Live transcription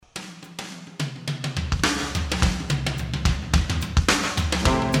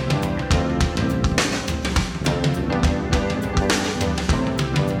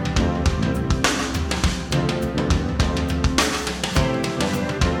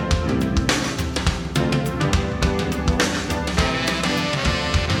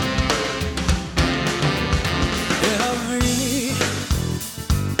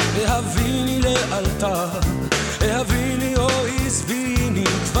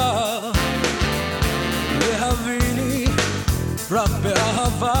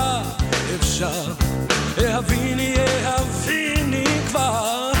עכשיו, אהביני, אהביני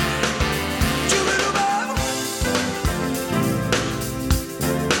כבר.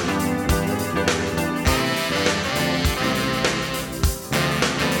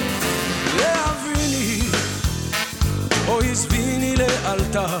 אוי עזביני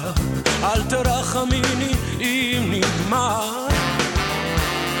לאלתר, אל תרחמיני אם נגמר.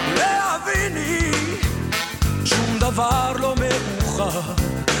 להביני, שום דבר לא מאוחר.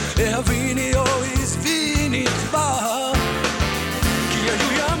 להביני, אוי עזביני כבר. כי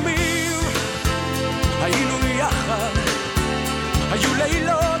היו ימים, היינו יחד, היו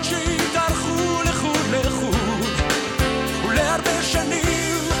לילות שהתארכו לחוד לחוד, ולהרבה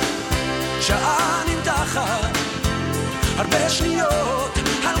שנים, שעה נמתחת, הרבה שניות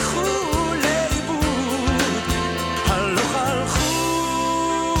הלכו לאיבוד, הלוך הלכו,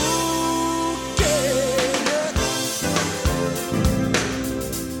 כן.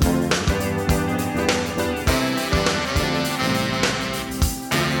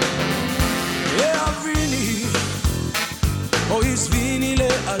 אהביני, אוי עזביני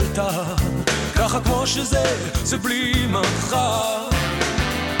לאלתר, ככה כמו שזה, זה בלי מחר.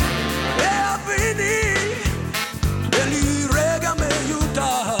 אהביני, לי רגע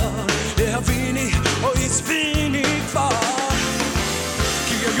מיותר, להביני, אוי עזביני כבר.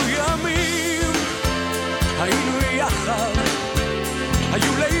 כי היו ימים, היינו יחד,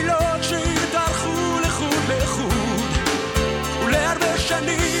 היו לילות שהתארכו לחוד לחוד, ולהרבה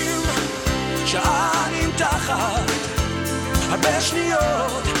שנים, שעה נמתחת, הרבה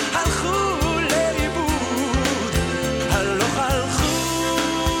שניות הלכו לאיבוד, הלוך הלכו.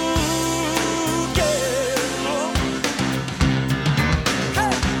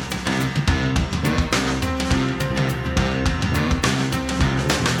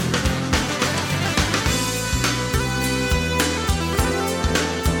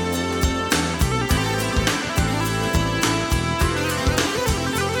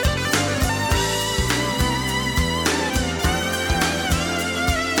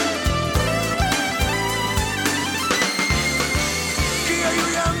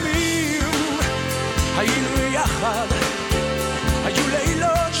 היו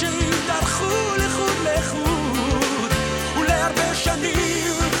לילות שהתארכו לחוד לחוד, ולהרבה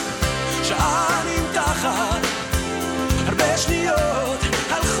שנים, שעה נמתחת, הרבה שניות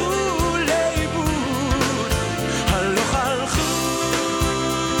הלכו לאיבוד, הלוך הלכו.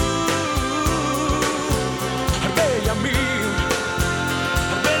 הרבה ימים,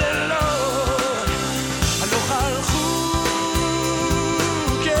 הרבה לילות, הלוך הלכו,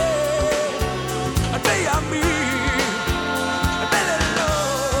 כן, הרבה ימים.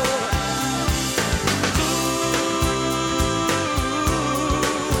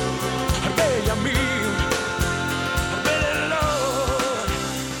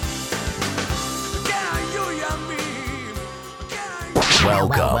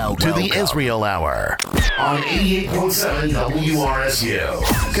 Welcome to the Israel Hour on 88.7 WRSU.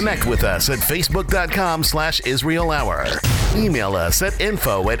 Connect with us at facebook.com/Israel Hour. Email us at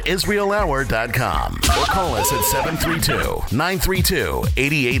info@israelhour.com or call us at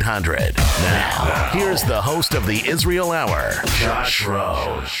 732-932-8800. Now, here's the host of the Israel Hour, Josh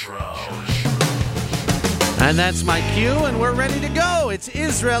Rowe. And that's my cue, and we're ready to go. It's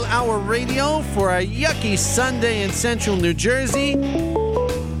Israel Hour Radio for a yucky Sunday in central New Jersey.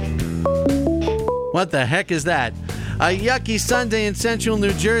 What the heck is that? A yucky Sunday in central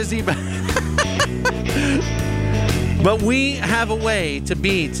New Jersey. But we have a way to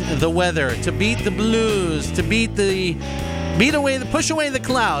beat the weather, to beat the blues, to push away the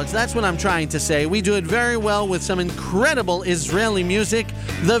clouds. That's what I'm trying to say. We do it very well with some incredible Israeli music,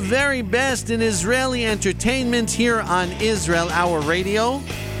 the very best in Israeli entertainment here on Israel Hour Radio.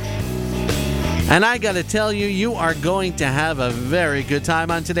 And I gotta tell you, you are going to have a very good time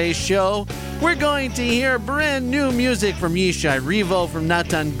on today's show. We're going to hear brand new music from Yishai Rivo, from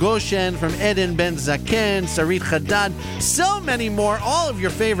Natan Goshen, from Eden Ben Zaken, Sarit Haddad, so many more. All of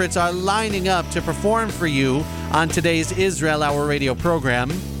your favorites are lining up to perform for you on today's Israel Hour Radio program.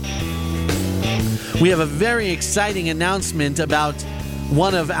 We have a very exciting announcement about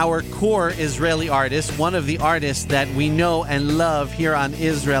one of our core Israeli artists, one of the artists that we know and love here on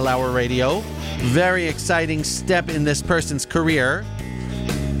Israel Hour Radio. Very exciting step in this person's career.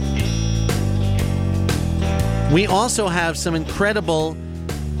 We also have some incredible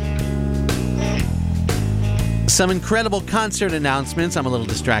concert announcements. I'm a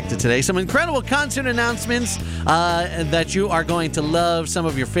little distracted today. Some incredible concert announcements that you are going to love. Some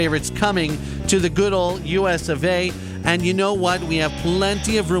of your favorites coming to the good old US of A. And you know what? We have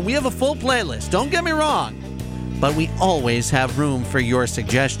plenty of room. We have a full playlist. Don't get me wrong. but we always have room for your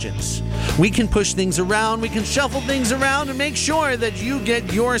suggestions. We can push things around, we can shuffle things around, and make sure that you get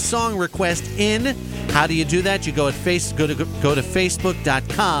your song request in. How do you do that? You go to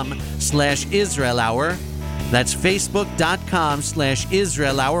facebook.com/Israel Hour. That's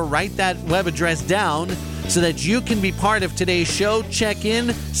facebook.com/Israel Hour. Write that web address down so that you can be part of today's show. Check in,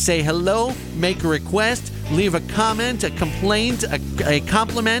 say hello, make a request, leave a comment, a complaint, a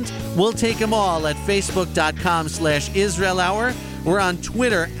compliment. We'll take them all at facebook.com/Israel Hour. We're on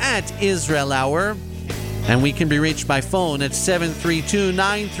Twitter @Israel Hour. And we can be reached by phone at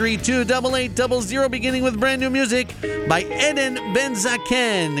 732-932-8800, beginning with brand new music by Eden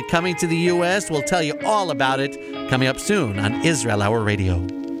Ben-Zaken. Coming to the U.S., we'll tell you all about it coming up soon on Israel Hour Radio.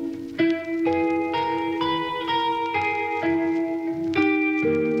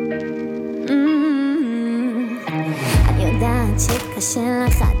 אני יודעת שקשה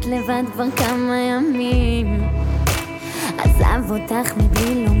לך את לבד כבר כמה ימים, עזב אותך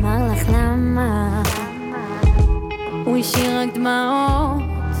מבלי לומר לך למה. הוא השאיר רק דמעות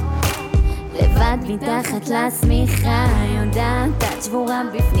לבד מתחת לשמיכה. יודעת את שבורה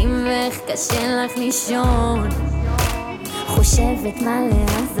בפנים ואיך קשה לך לישון, חושבת מה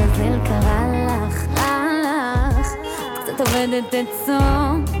לעזאזל קרה לך, קצת עובדת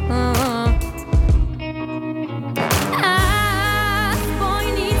עצות.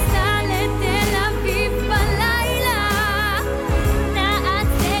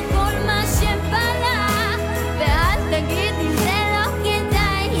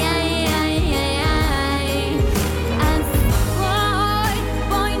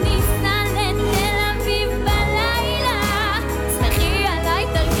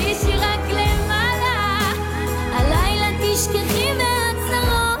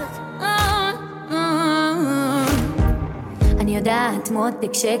 יודעת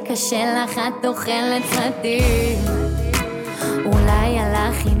מותק שקשה לך את אוכלת סרטים, אולי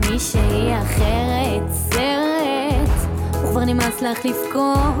הלך עם מישהי אחרת סרט, וכבר נמאס לך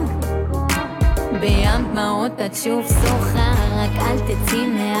לבכות בים דמעות את שוב שוחה. רק אל תצאי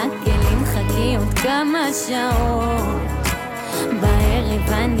מהכלים, חכי עוד כמה שעות,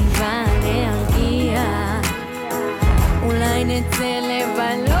 בערב אני באה להרגיע, אולי נצא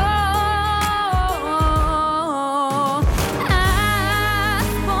לבלות.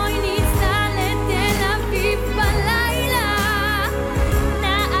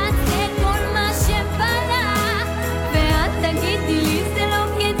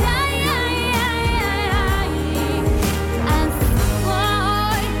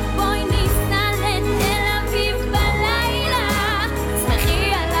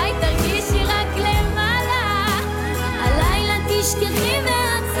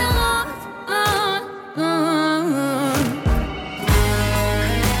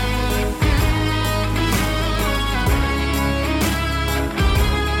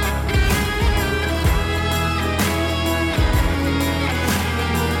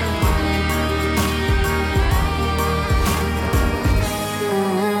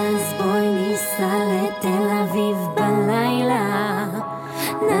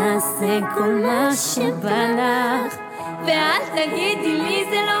 כל מה שבא לך, ואל תגידי לי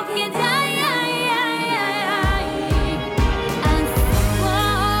זה לא כדאי. אז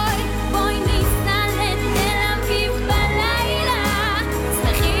בואי ניסע לתל אביב בלילה,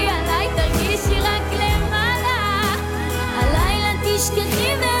 שמחי עליי תרגישי רק למעלה, הלילה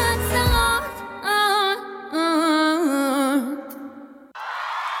תשכחי מהצרות.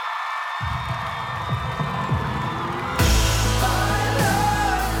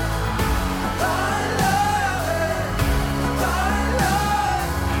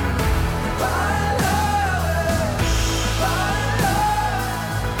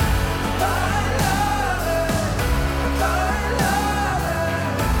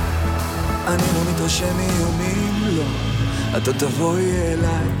 אני לא מתרשם מאיומים, לא. אתה תבואי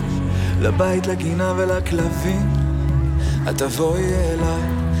אליי לבית, לגינה ולכלבים, את תבואי אליי,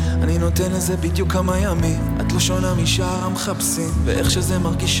 אני נותן לזה בדיוק כמה ימים. את לא שונה משאר המחפשים, ואיך שזה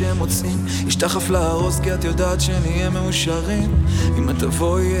מרגיש שהם מוצאים ישתחף להרוס, כי את יודעת שנהיה מאושרים. אם את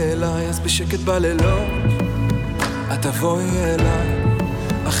תבואי אליי אז בשקט בלילות, את תבואי אליי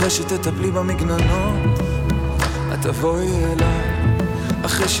אחרי שתטפלי במגננות, את תבואי אליי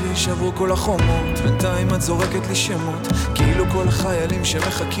אחרי שישברו כל החומות. בינתיים את זורקת לי שמות, כאילו כל החיילים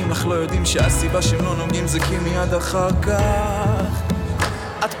שמחכים לך לא יודעים שהסיבה שהם לא נוגעים זה כי מיד אחר כך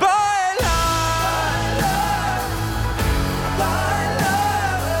את באה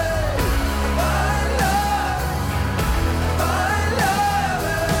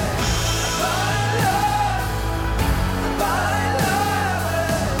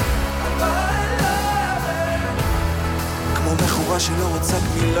שלא רוצה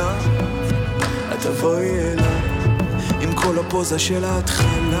גמילה. את תבואי אליי עם כל הפוזה של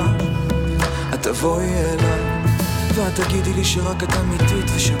ההתחלה. את תבואי אליי ואת תגידי לי שרק את אמיתית,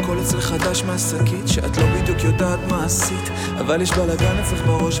 ושכל אצלך חדש מהשקית, שאת לא בדיוק יודעת מה עשית, אבל יש בלגן אצלך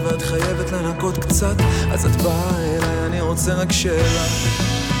בראש ואת חייבת לנקות קצת. אז את באה אליי, אני רוצה רק שאלה.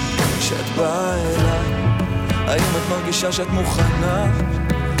 כשאת באה אליי, האם את מרגישה שאת מוכנה?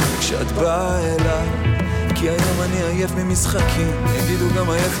 כשאת באה אליי, כי היום אני עייף ממשחקים, יגידו גם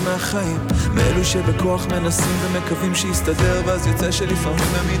עייף מהחיים, מאלו שבכוח מנסים ומקווים שיסתדר, ואז יוצא שלפעמים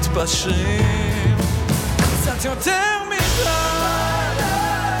הם מתפשרים קצת יותר מדי.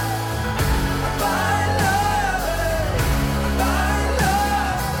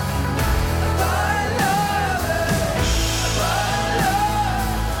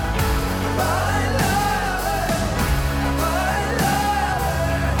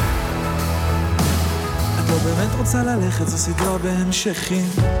 באמת רוצה ללכת, זו סדרה בהמשכים,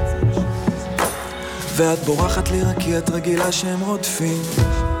 ואת בורחת לי רק כי את רגילה שהם רודפים.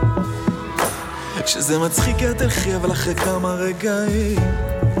 כשזה מצחיק את תלכי, אבל אחרי כמה רגעים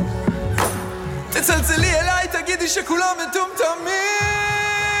תצלצלי אליי, תגידי שכולם מטומטמים,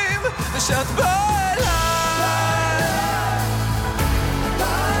 ושאת באה אליי.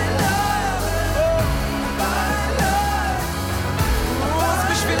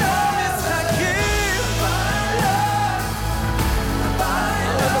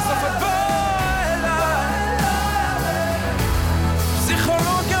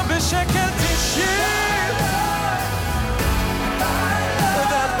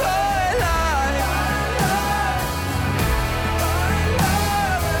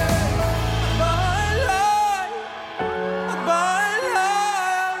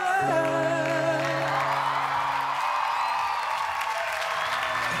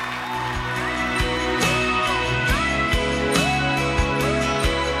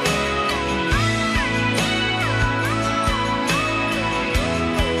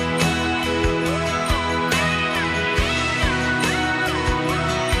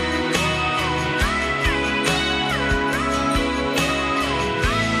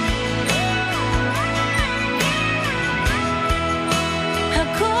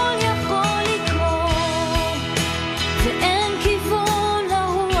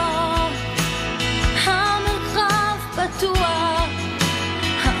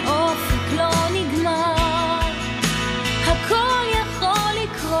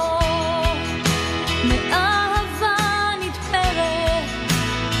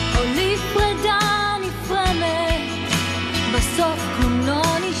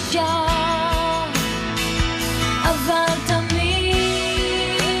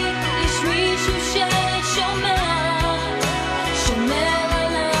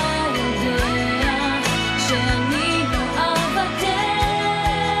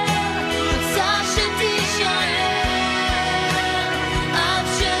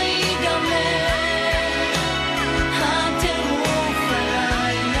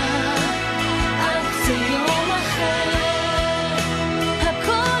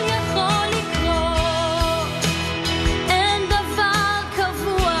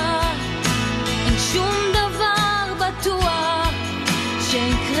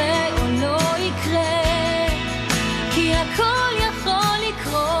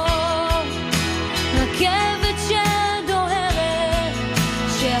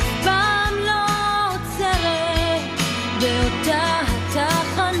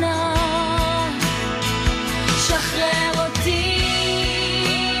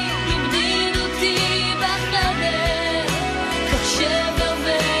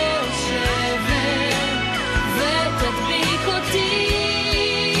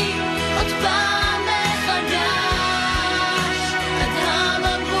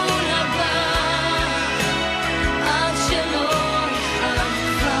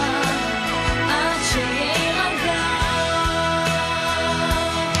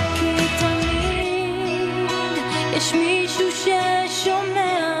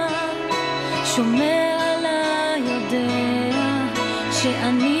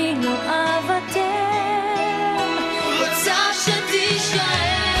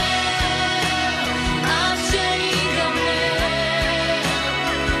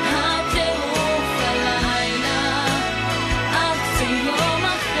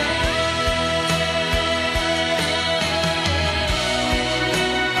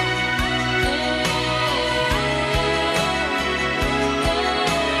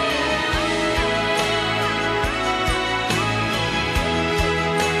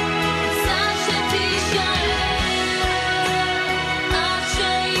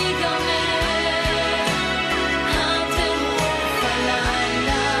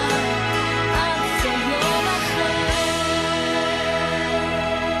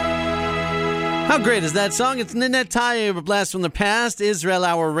 How great is that song? It's Ninette Tayyib, a blast from the past. Israel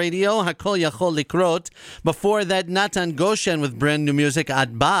Hour Radio, Hakol Yachol Likrot. Before that, Natan Goshen with brand new music,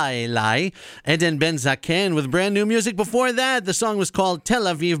 Ad Ba'a Elai. Eden Ben Zaken with brand new music. Before that, the song was called Tel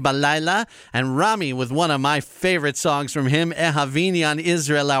Aviv Balayla. And Rami with one of my favorite songs from him, Ehavini, on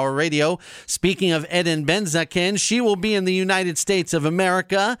Israel Hour Radio. Speaking of Eden Ben Zaken, she will be in the United States of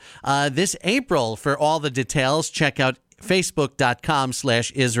America this April. For all the details, check out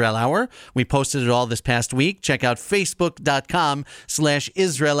Facebook.com/Israel Hour. We posted it all this past week. Check out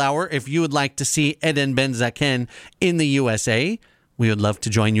Facebook.com/Israel Hour if you would like to see Eden Ben Zaken in the USA. We would love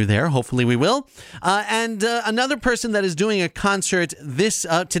to join you there. Hopefully we will. And another person that is doing a concert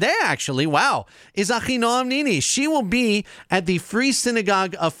today, actually, wow, is Achinoam Nini. She will be at the Free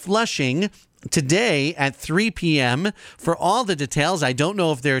Synagogue of Flushing today at 3 p.m. For all the details, I don't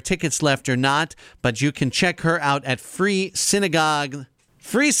know if there are tickets left or not, but you can check her out at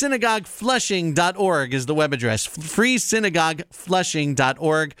freesynagogeflushing.org is the web address.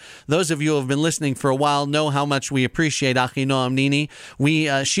 freesynagogeflushing.org. Those of you who have been listening for a while know how much we appreciate Achinoam Nini.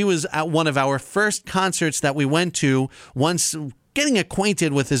 She was at one of our first concerts that we went to once getting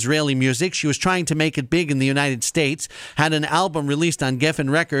acquainted with Israeli music. She was trying to make it big in the United States, had an album released on Geffen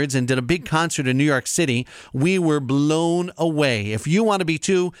Records, and did a big concert in New York City. We were blown away. If you want to be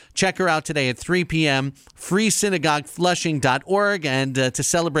too, check her out today at 3 p.m., freesynagogeflushing.org. And to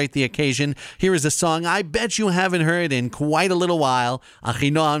celebrate the occasion, here is a song I bet you haven't heard in quite a little while.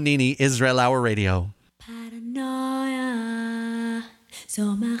 Achinoam Nini, Israel Hour Radio. Paranoia, זו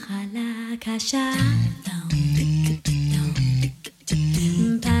מחלה קשה.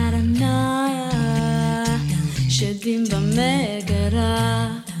 פרנויה, שדים במגרה.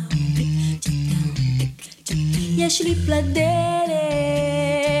 יש לי פלדלת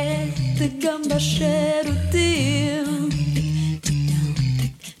וגם בשירותים.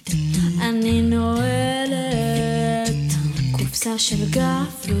 אני נועלת קופסה של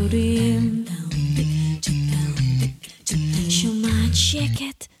גפרורים. שומעת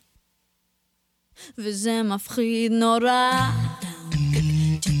שקט וזה מפחיד נורא.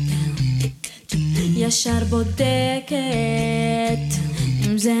 ישר בודקת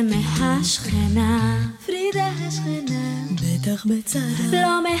אם זה מהשכנה. פרידה השכנה בטח בצרה.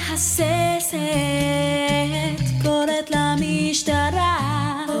 לא מהססת, קוראת למשטרה.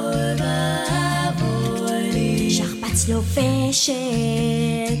 אוי ואבוי, שכפ"ץ לובשת,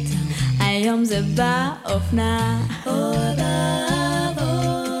 היום זה באופנה. אוי ואבוי,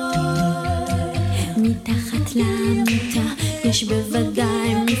 מתחת למיטה יש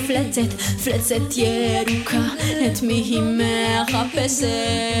בוודאי מפלצת, מפלצת ירוקה, את מי היא מחפשת?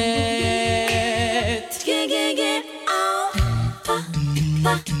 גגגה, פא,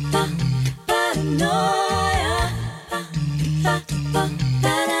 פא, פא, פרנויה, פא, פא,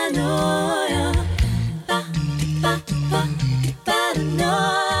 פרנויה, פא, פא, פא,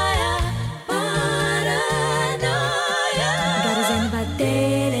 פרנויה, פרנויה. גרזן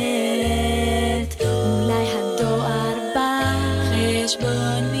בדלת, אולי הדואר בא,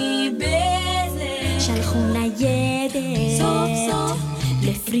 חשבון מבזק, שלחו ניידת, סוף סוף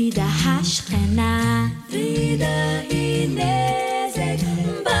לפרידה השכנה. פרידה היא נזק,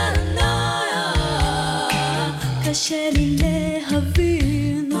 פרנויה, קשה לי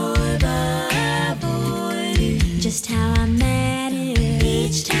להבין, אוי ואבוי, just how I manage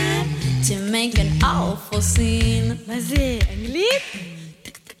each time to make an awful scene. מה זה, אנגלית?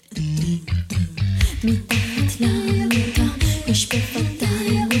 מתחת למיטה יש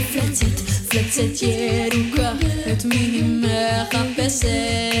בוודאי מפלצת, מפלצת ירוקה, את מי היא מחפשת?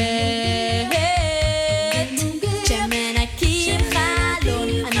 כשמנקים חלון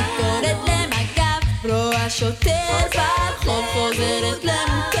אני קוראת למג"ב, רואה שוטר ברחוב חוזרת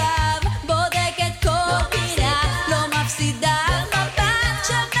למוקב, בודקת כל פינה, לא מפסידה מבט,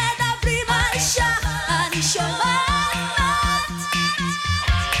 כשמדברים על אישה אני שומעת.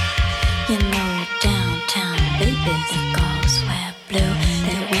 You know downtown baby the girls wear blue,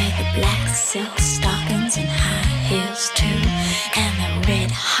 they wear the black silk stockings and high heels too, and the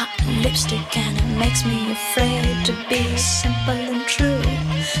red hot lipstick, and it makes me afraid to be simple and true,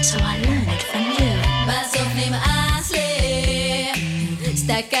 so I learn it from you. בסוף נמאס לי,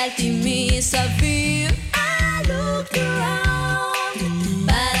 הסתכלתי מסביב, I looked around,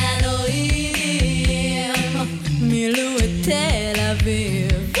 פרנואידים מילאו את תל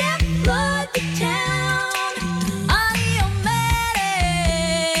אביב. Flood the town. אני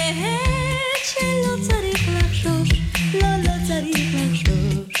אומרת שלא צריך לחשוש, לא צריך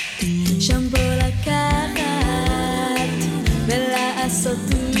לחשוש, שם בוא לקחת ולעשות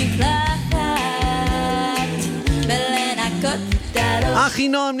מקלחת ולנקות את הראש.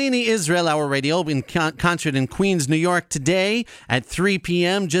 Achinoam Nini, Israel Hour Radio, in concert in Queens, New York today at 3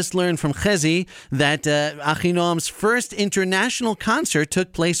 p.m. Just learned from Chezi that Achinoam's first international concert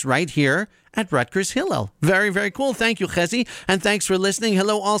took place right here at Rutgers Hillel. Very, very cool. Thank you, Chezi. And thanks for listening.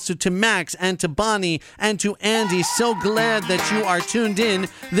 Hello also to Max and to Bonnie and to Andy. So glad that you are tuned in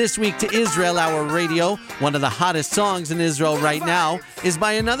this week to Israel Hour Radio. One of the hottest songs in Israel right now is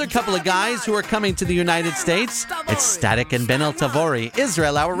by another couple of guys who are coming to the United States. It's Static and Ben El Tavori.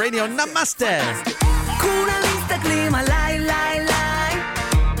 Israel Hour Radio. Namaste. כולם מסתכלים עליי,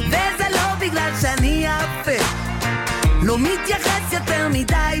 וזה לא בגלל שאני יפה. לא מתייחס יותר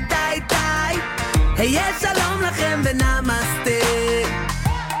מדי, היה שלום לכם ונמסטה.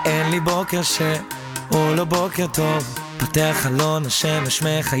 אין לי בוקר שהוא לא בוקר טוב, פתח חלון השמש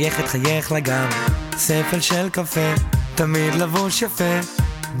מחייכת חייך לגם, ספל של קפה תמיד לבוש יפה,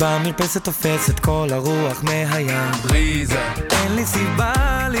 במרפסת תופסת כל הרוח מהים בריזה. אין לי סיבה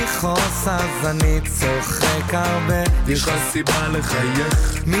לכעוס אז אני צוחק הרבה, יש לך סיבה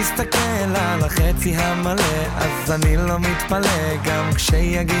לחייך, מסתכל על החצי המלא אז אני לא מתפלא גם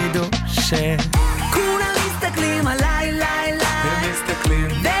כשיגידו כולם מסתכלים עליי, הם מסתכלים,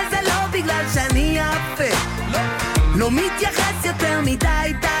 וזה לא בגלל שאני יפה, לא מתייחס יותר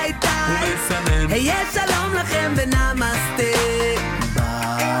מדי, ומסנן, היה שלום לכם ונמסטה.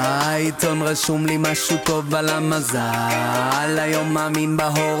 בעיתון רשום לי משהו טוב על המזל, היום מאמין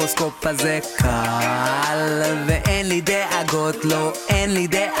בהורוסקופ הזה קל, ואין לי דאגות, לא אין לי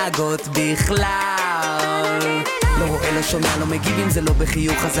דאגות בכלל. לא רואה, לא שומע, לא מגיב אם זה לא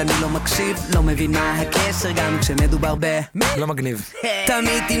בחיוך אז אני לא מקשיב, לא מבין מה הקשר גם כשמדובר לא מגניב.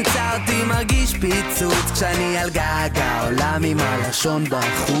 תמיד תמצא אותי מרגיש פיצוץ כשאני על גג העולם עם הלשון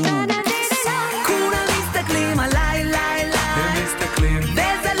בחוץ. כולם מסתכלים עליי, הם מסתכלים,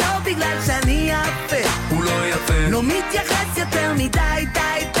 וזה לא בגלל שאני יפה, הוא לא יפה, לא מתייחס יותר מדי,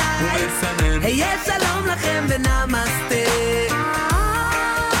 הוא מסנן, היה שלום לכם ונמסטה.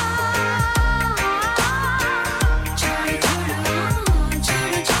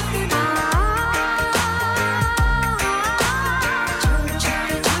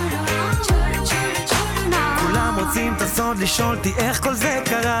 רוצים את הסוד לשאול אותי איך כל זה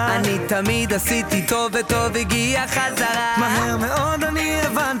קרה, אני תמיד עשיתי טוב וטוב הגיע חזרה, מהר מאוד אני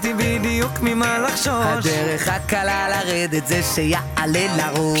הבנתי בדיוק ממה לחשוש, הדרך הקלה לרדת זה שיעלה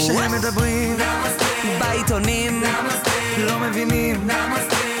לראש, כשהם מדברים בעיתונים לא מבינים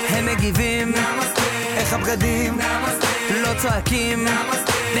הם מגיבים איך הבגדים לא צועקים,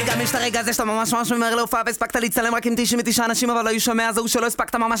 וגם יש את הרגע הזה שאתה ממש ממהר להופעה והספקת להצטלם רק עם 99 אנשים אבל לא היו שומע, אז הוא שלא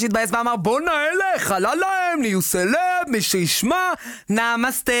הספקת ממש להתבאס ואמר בוא נהלך, חלה להם, נהיו סלב, מי שישמע,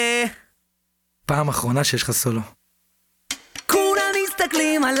 נמסטה. פעם אחרונה שיש לך סולו. כולם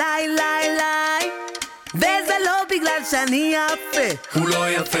מסתכלים עליי, וזה לא בגלל שאני יפה, הוא לא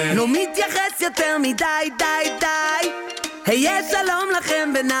יפה, לא מתייחס יותר מדי, היה שלום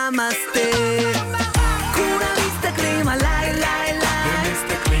לכם ונמסטה. כולם מסתכלים עליי, הם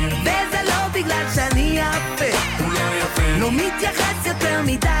מסתכלים, וזה לא בגלל שאני יפה, הוא לא יפה, לא מתייחס יותר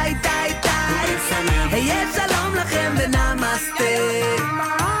מדי, מסנן, היה שלום לכם ונמסטה.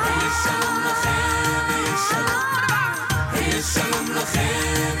 יש שלום לכם, יש שלום, יש שלום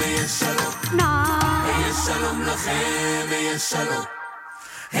לכם, יש שלום, יש שלום לכם, יש שלום,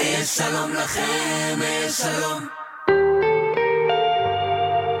 יש שלום לכם, יש שלום.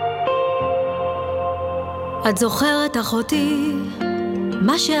 את זוכרת אחותי,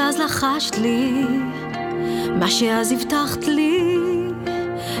 מה שאז לחשת לי, מה שאז הבטחת לי,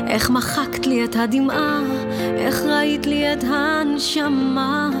 איך מחקת לי את הדמעה, איך ראית לי את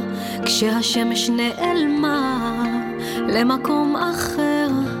הנשמה, כשהשמש נעלמה למקום אחר.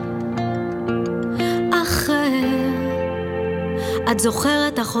 את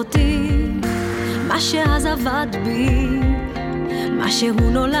זוכרת אחותי, מה שאז עבד בי, מה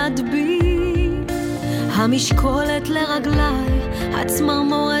שהוא נולד בי, המשקולת לרגליי,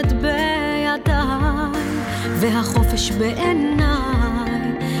 הצמרמורת בידיי, והחופש בעיניי,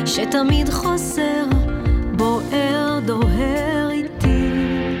 שתמיד חוסר, בוער, דוהר איתי.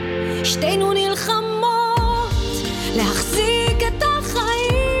 שתינו נלחמות, להחזיק את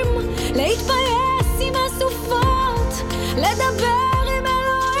החיים, להתפייס עם הסופות, לדבר עם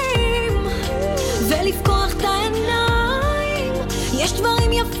אלוהים, ולפקוח את העיניים. יש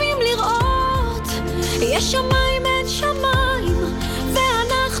דברים יפים לראות, יש שמיים אין שמיים,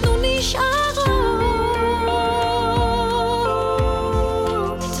 ואנחנו נשארות.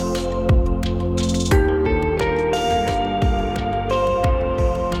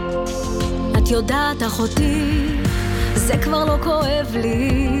 את יודעת אחותי, זה כבר לא כואב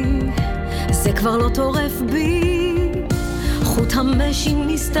לי, זה כבר לא טורף בי, חוט המשי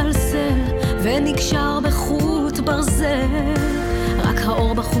מסתלסל ונקשר בחוט ברזל, רק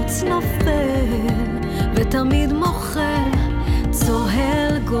האור בחוץ נופל ותמיד מוחל,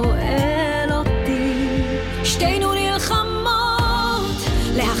 צוהל גואל אותי. שתינו נלחמות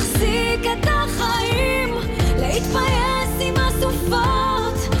להחזיק את החיים, להתפייס עם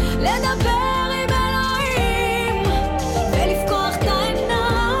הסופות, לדבר עם אלוהים ולפקוח את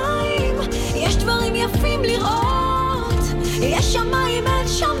העיניים. יש דברים יפים לראות, יש שמיים אין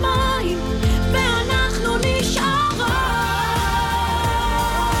שמיים ואנחנו נשארות.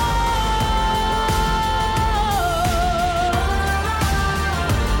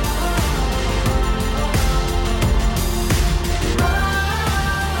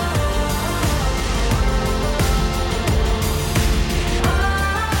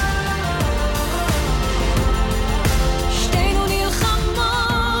 שתינו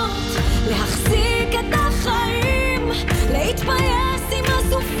נלחמות להחזיק את החיים, להתפייס עם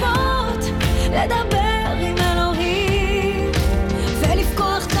הסופות, לדבר עם אלוהים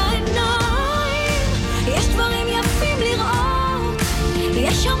ולפקוח את העיניים. יש דברים יפים לראות,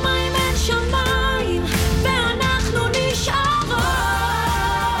 יש שמיים אין שמיים ואנחנו נשארות.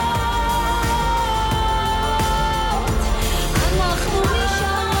 אנחנו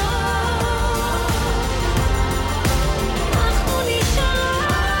נשארות, אנחנו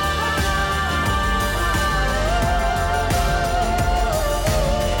נשארות.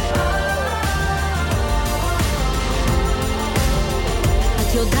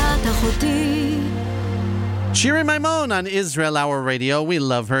 את יודעת אחותי, Shiri Maimon on Israel Hour Radio. We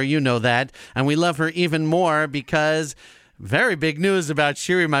love her, you know that. And we love her even more because very big news about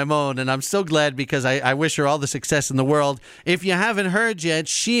Shiri Maimon. And I'm so glad because I wish her all the success in the world. If you haven't heard yet,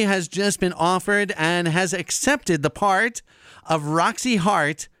 she has just been offered and has accepted the part of Roxy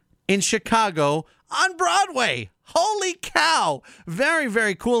Hart in Chicago on Broadway. Holy cow! Very,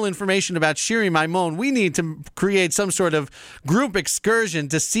 very cool information about Shiri Maimon. We need to create some sort of group excursion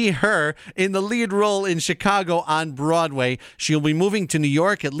to see her in the lead role in Chicago on Broadway. She'll be moving to New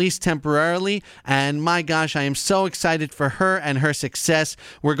York, at least temporarily. And my gosh, I am so excited for her and her success.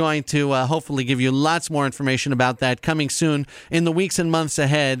 We're going to hopefully give you lots more information about that coming soon in the weeks and months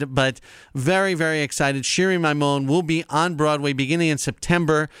ahead. But very, very excited. Shiri Maimon will be on Broadway beginning in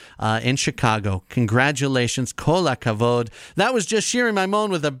September in Chicago. Congratulations. Kol hakavod. That was just Shiri Maimon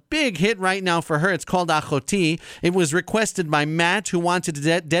with a big hit right now for her. It's called Achoti. It was requested by Matt, who wanted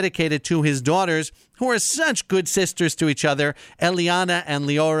to dedicate it to his daughters, who are such good sisters to each other, Eliana and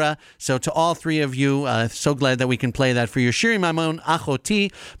Leora. So to all three of you, so glad that we can play that for you. Shiri Maimon,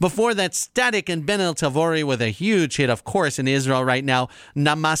 Achoti. Before that, Static and Ben El Tavori with a huge hit, of course, in Israel right now,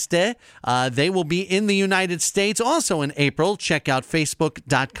 Namaste. They will be in the United States also in April. Check out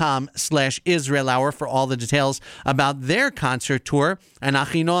facebook.com/Israel Hour for all the details about their concert tour. And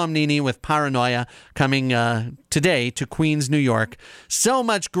Achinoam Nini with Paranoia coming today to Queens, New York. So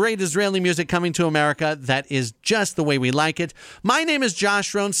much great Israeli music coming to America. That is just the way we like it. My name is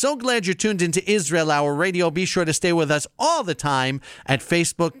Josh Rohn. So glad you're tuned into Israel Hour Radio. Be sure to stay with us all the time at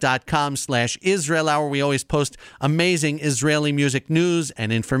facebook.com/Israel Hour. We always post amazing Israeli music news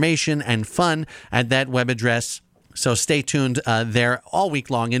and information and fun at that web address. So stay tuned there all week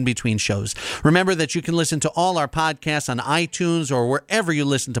long in between shows. Remember that you can listen to all our podcasts on iTunes or wherever you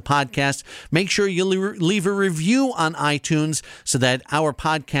listen to podcasts. Make sure you leave a review on iTunes so that our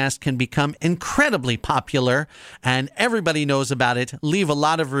podcast can become incredibly popular and everybody knows about it. Leave a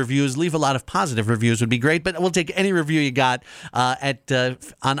lot of reviews. Leave a lot of positive reviews would be great, but we'll take any review you got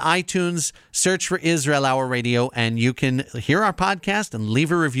on iTunes. Search for Israel Hour Radio and you can hear our podcast and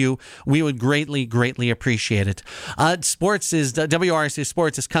leave a review. We would greatly, greatly appreciate it. WRSC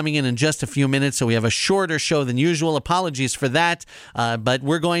Sports is coming in just a few minutes, so we have a shorter show than usual. Apologies for that, but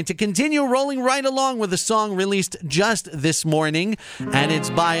we're going to continue rolling right along with a song released just this morning, and it's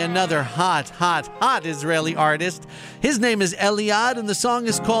by another hot Israeli artist. His name is Eliad, and the song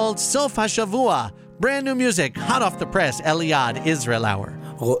is called Sof HaShavua. Brand new music, hot off the press. Eliad, Israel Hour.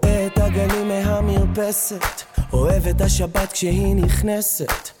 רואה את הגלים מהמרפסת, אוהב את השבת כשהיא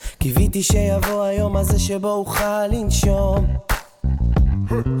נכנסת, קיוויתי שיבוא היום הזה שבו אוכל לנשום.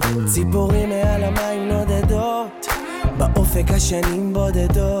 ציפורים מעל המים נודדות, באופק השנים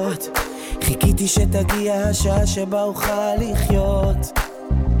בודדות, חיכיתי שתגיע השעה שבה אוכל לחיות.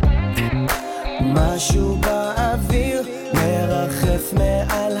 משהו באוויר מרחף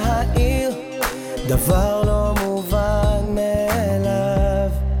מעל העיר, דבר לא מובן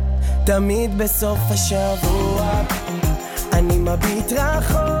מאליו. תמיד בסוף השבוע אני מביט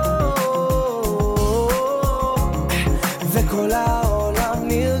רחוק וכל העולם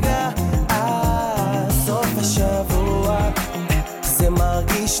נרגע. סוף השבוע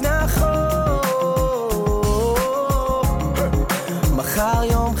מרגיש נכון. מחר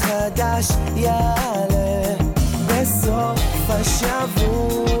יום חדש יעלה, בסוף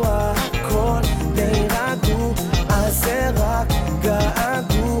השבוע הכל די רגוע, אז זה רק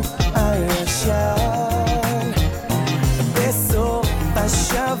געגוע הישן. בסוף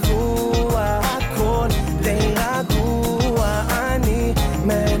השבוע הכל די רגוע, אני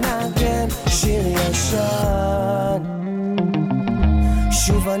מנגן שיר ישן.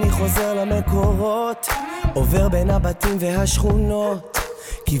 שוב אני חוזר למקורות, עובר בין הבתים והשכונות.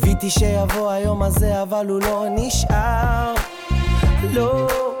 קיוויתי שיבוא היום הזה אבל הוא לא נשאר. לא,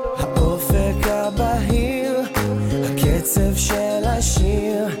 האופק הבהיר, הקצב של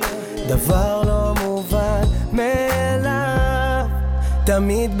השיר, דבר לא מובן מאליו.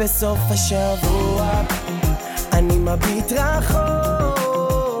 תמיד בסוף השבוע אני מביט רחוק,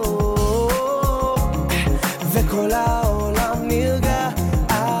 וכל העולם נרגע.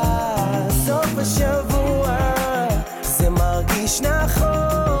 סוף השבוע זה מרגיש נכון.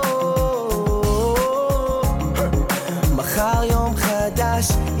 מחר יום חדש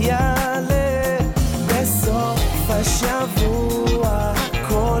יעלה, בסוף השבוע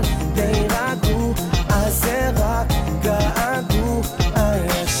הכל די רגוע, אז זה רק געגוע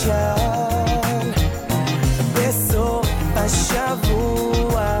הישן. בסוף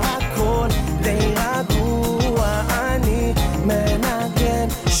השבוע הכל די רגוע, אני מנגן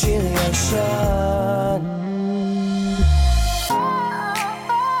שיר ישן.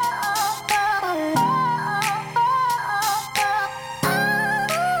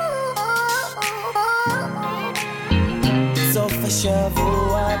 סוף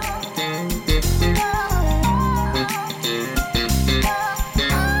השבוע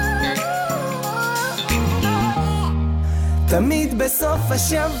תמיד בסוף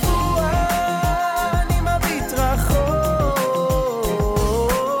השבוע אני מביט רחוק,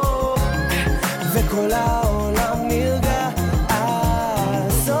 וכל העולם נרגע.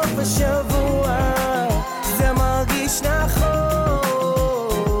 סוף השבוע זה מרגיש נכון.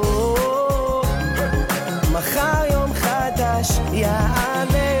 מחר יום חדש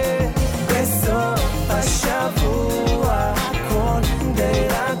יעלה, בסוף השבוע הכל די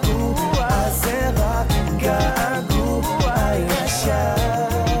רגוע, זה רק געגוע הישן.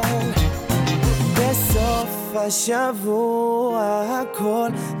 בסוף השבוע הכל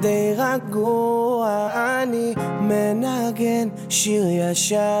די רגוע, אני מנגן שיר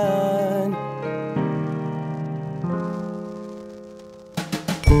ישן.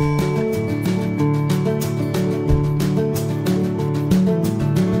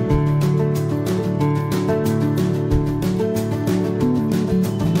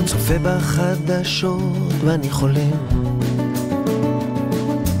 צופה בחדשות ואני חולם,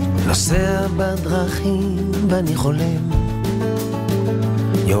 נוסע בדרכים ואני חולם,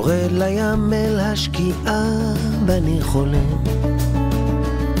 יורד לים אל השקיעה ואני חולם,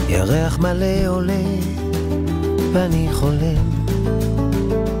 ירח מלא עולה ואני חולם,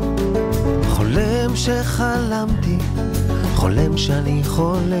 חולם שחלמתי, חולם שאני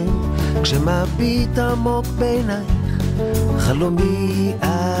חולם, כשמביט עמוק בעינייך חלומי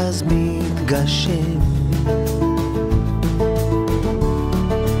אז מתגשם.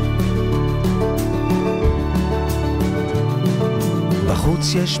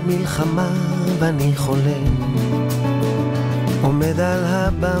 בחוץ יש מלחמה ואני חולם, עומד על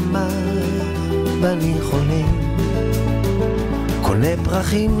הבמה ואני חולם, קונה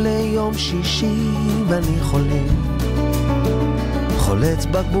פרחים ליום שישי ואני חולם, חולץ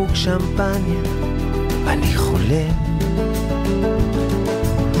בקבוק שמפניה ואני חולם,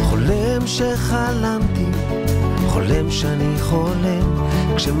 חולם שחלמתי, חולם שאני חולם,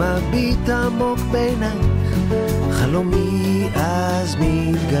 כשמביט עמוק בעינייך חלומי אז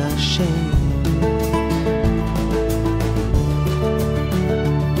מתגשם.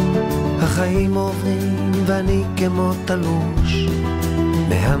 החיים עוברים ואני כמו תלוש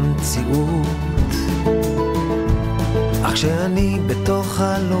מהמציאות, אך כשאני בתוך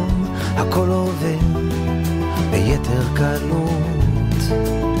חלום הכל עובר ביתר קלות.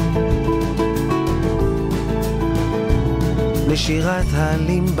 נשירת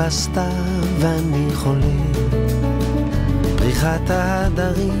הלימבסטה ואני חולם, פריחת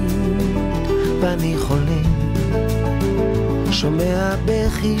ההדרים ואני חולם, שומע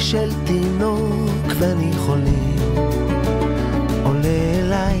בכי של תינוק ואני חולם, עולה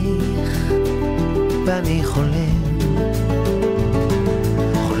אלייך ואני חולם,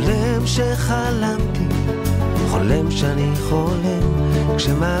 חולם שחלמתי, חולם שאני חולם,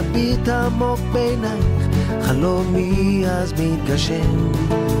 כשמביט עמוק בעינייך חלומי אז מתגשם,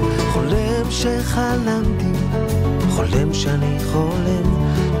 חולם שחלמתי, חולם שאני חולם,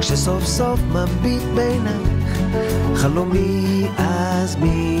 כשסוף סוף מביט בעינייך, חלומי אז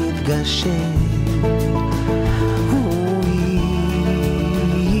מתגשם.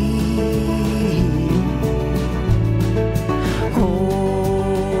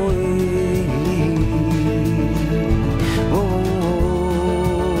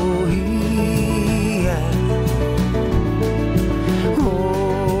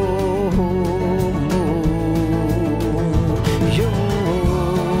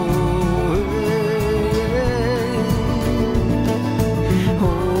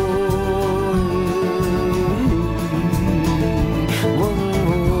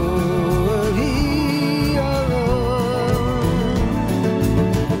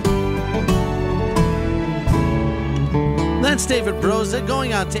 David Broza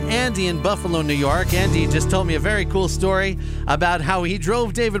going out to Andy in Buffalo, New York. Andy just told me a very cool story about how he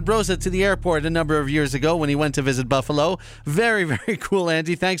drove David Broza to the airport a number of years ago when he went to visit Buffalo. Very, very cool,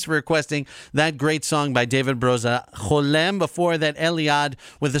 Andy. Thanks for requesting that great song by David Broza, Cholem. Before that, Eliad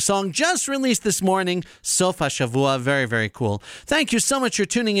with the song just released this morning, Sof HaShavua. Very, very cool. Thank you so much for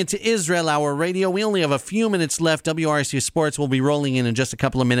tuning into Israel Hour Radio. We only have a few minutes left. WRSU Sports will be rolling in just a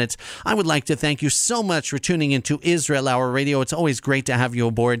couple of minutes. I would like to thank you so much for tuning into Israel Hour Radio. It's always great to have you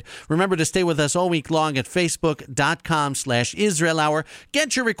aboard. Remember to stay with us all week long at facebook.com/Israel Hour. Get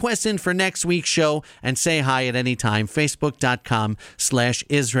your requests in for next week's show and say hi at any time.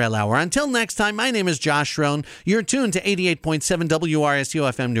 Facebook.com/Israel Hour. Until next time, my name is Josh Rohn. You're tuned to 88.7 WRSU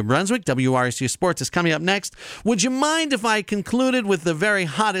FM New Brunswick. WRSU Sports is coming up next. Would you mind if I concluded with the very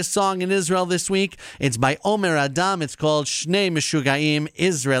hottest song in Israel this week? It's by Omer Adam. It's called Shnei Meshugaim.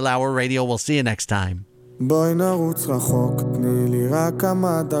 Israel Hour Radio. We'll see you next time. בואי נרוץ רחוק, תני לי רק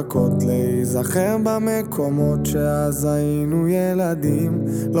כמה דקות להיזכר במקומות שאז היינו ילדים.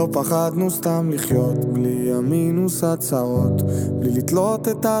 לא פחדנו סתם לחיות, בלי המינוס הצרות, בלי לתלות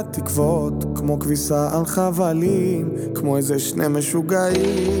את התקוות, כמו כביסה על חבלים, כמו איזה שני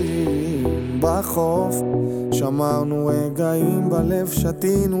משוגעים בחוף. שמרנו רגעים בלב,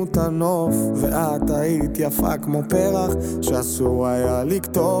 שתינו את הנוף, ואת היית יפה כמו פרח שאסור היה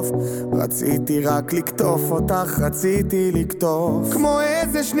לקטוף. רציתי רק לקטוף אותך, רציתי לקטוף, כמו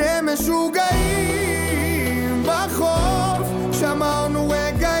איזה שני משוגעים בחוף. שמרנו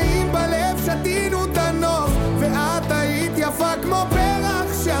רגעים בלב, שתינו את הנוף, ואת היית יפה כמו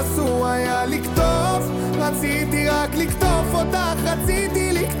פרח שאסור היה לקטוף. רציתי רק לקטוף אותך,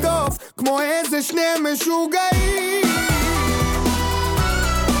 רציתי לקטוף, כמו איזה שני משוגעים.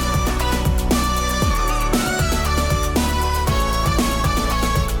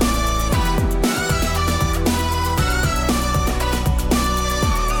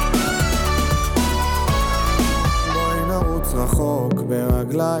 רחוק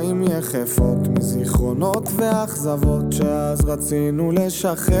ברגליים יחפות מזיכרונות ואכזבות שאז רצינו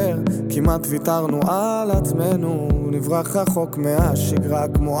לשחרר. כמעט ויתרנו על עצמנו, נברח רחוק מהשגרה,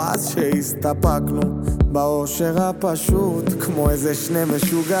 כמו אז שהסתפקנו באושר הפשוט, כמו איזה שני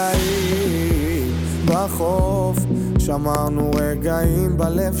משוגעים בחוף. שמרנו רגעים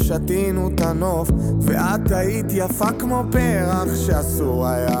בלב, שתינו את הנוף, ואת היית יפה כמו פרח שאסור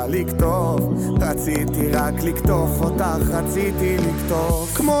היה לקטוף. רציתי רק לקטוף אותך, רציתי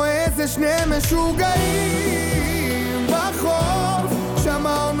לקטוף, כמו איזה שני משוגעים בחוף.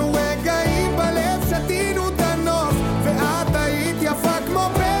 שמרנו רגעים בלב, שתינו את הנוף, ואת היית יפה כמו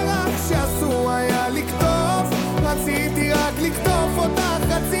פרח שאסור היה לקטוף. רציתי רק לקטוף אותך,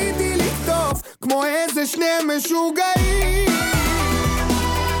 רציתי לקטוף, כמו איזה שני משוגעים.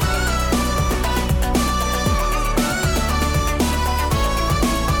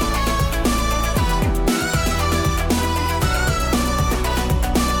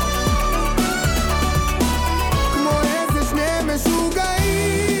 כמו איזה שני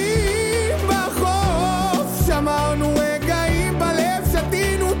משוגעים בחוף. שמרנו רגעים בלב,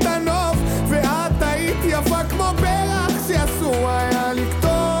 שתינו את הנוף, ואת היית יפה כמו פרח שאסור היה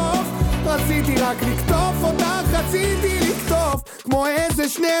לקטוף. רציתי רק לקטוף אותך, רציתי לקטוף, כמו איזה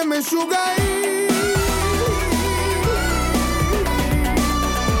שני משוגעים.